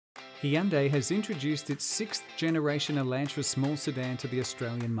Hyundai has introduced its 6th generation Elantra small sedan to the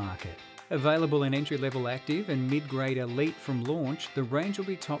Australian market. Available in entry-level active and mid-grade elite from launch, the range will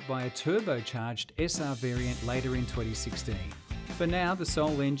be topped by a turbocharged SR variant later in 2016. For now, the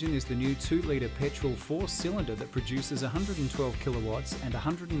sole engine is the new 2-litre petrol 4-cylinder that produces 112 kilowatts and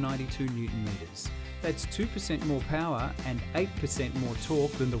 192 newton metres. That's 2% more power and 8% more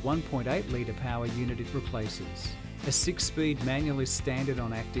torque than the 1.8-litre power unit it replaces. A 6-speed manual is standard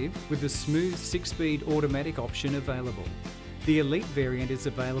on active, with a smooth 6-speed automatic option available. The Elite variant is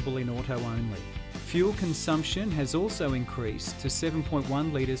available in auto only. Fuel consumption has also increased to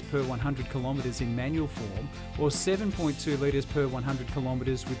 7.1 litres per 100 kilometres in manual form, or 7.2 litres per 100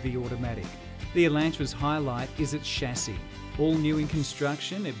 kilometres with the automatic. The Elantra's highlight is its chassis. All new in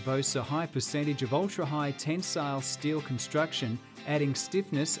construction, it boasts a high percentage of ultra-high tensile steel construction, adding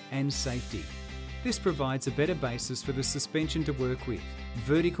stiffness and safety. This provides a better basis for the suspension to work with.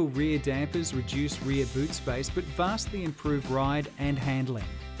 Vertical rear dampers reduce rear boot space but vastly improve ride and handling.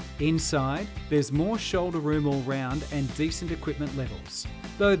 Inside, there's more shoulder room all round and decent equipment levels.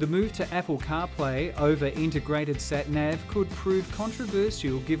 Though the move to Apple CarPlay over integrated sat-nav could prove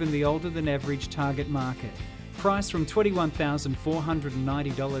controversial given the older than average target market. Priced from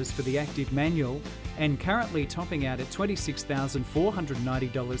 $21,490 for the active manual and currently topping out at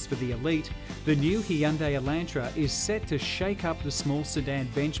 $26,490 for the Elite, the new Hyundai Elantra is set to shake up the small sedan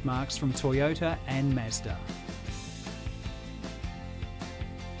benchmarks from Toyota and Mazda.